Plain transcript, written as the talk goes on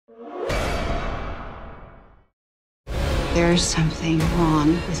There's something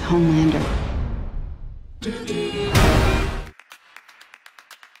wrong with Homelander.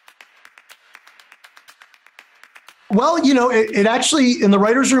 Well, you know, it actually, in the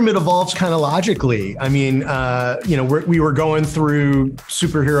writer's room, it evolves kind of logically. I mean, you know, we were going through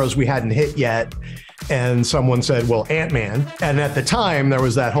superheroes we hadn't hit yet. And someone said, well, Ant-Man. And at the time, there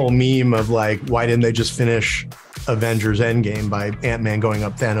was that whole meme of like, why didn't they just finish Avengers Endgame by Ant-Man going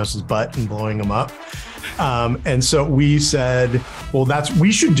up Thanos' butt and blowing him up? And so we said, well,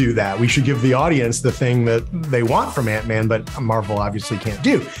 we should do that. We should give the audience the thing that they want from Ant-Man, but Marvel obviously can't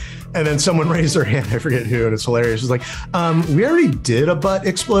do. And then someone raised their hand, I forget who, and it's hilarious. It's like, we already did a butt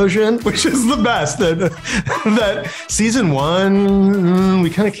explosion, which is the best. That season 1, we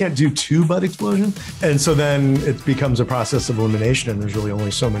kind of can't do 2 butt explosions. And so then it becomes a process of elimination, and there's really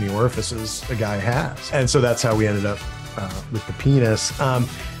only so many orifices a guy has. And so that's how we ended up with the penis.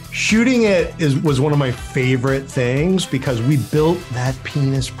 Shooting it was one of my favorite things because we built that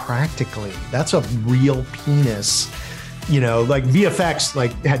penis practically. That's a real penis. You know, like VFX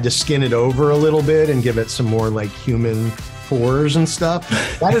like had to skin it over a little bit and give it some more like human pores and stuff.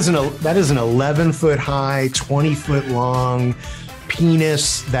 That is an 11-foot high, 20-foot long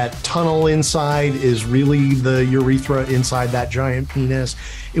penis. That tunnel inside is really the urethra inside that giant penis.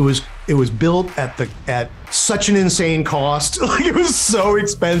 It was built at such an insane cost. Like it was so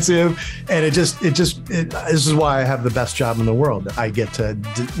expensive, and this is why I have the best job in the world. I get to,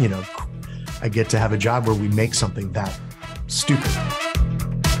 you know, I get to have a job where we make something that stupid.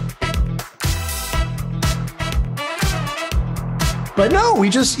 But no, we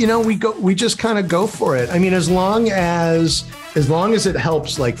just, you know, we just kind of go for it. I mean, as long as it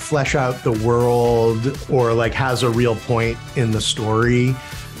helps like flesh out the world or like has a real point in the story,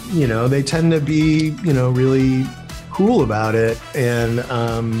 you know, they tend to be, you know, really cool about it. And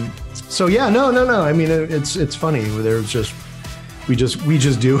so yeah, no. I mean, it's funny. There's just we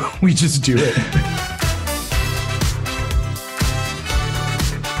just do it.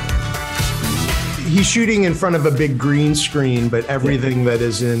 He's shooting in front of a big green screen, but everything that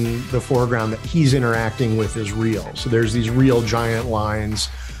is in the foreground that he's interacting with is real. So there's these real giant lines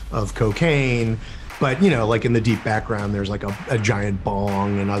of cocaine, but you know, like in the deep background, there's like a giant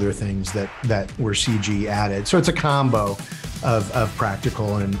bong and other things that were CG added. So it's a combo of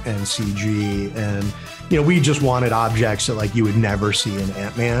practical and CG. And, you know, we just wanted objects that like you would never see in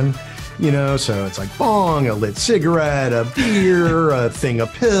Ant-Man. You know, so it's like bong, a lit cigarette, a beer, a thing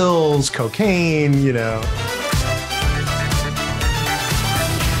of pills, cocaine, you know.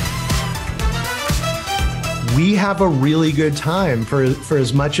 We have a really good time for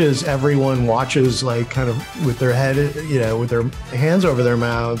as much as everyone watches like kind of with their head, you know, with their hands over their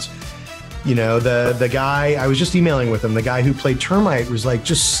mouths. You know, the guy, I was just emailing with him, the guy who played Termite was like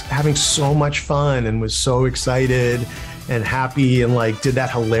just having so much fun and was so excited and happy and like did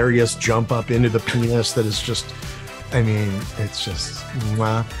that hilarious jump up into the penis that is just, I mean, it's just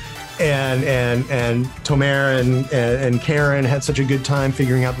mwah. And Tomer and Karen had such a good time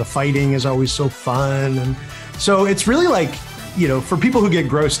figuring out the fighting is always so fun. And so it's really like, you know, for people who get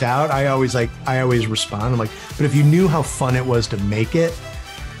grossed out, I always respond. I'm like, but if you knew how fun it was to make it,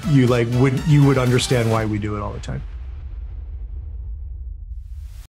 you would understand why we do it all the time.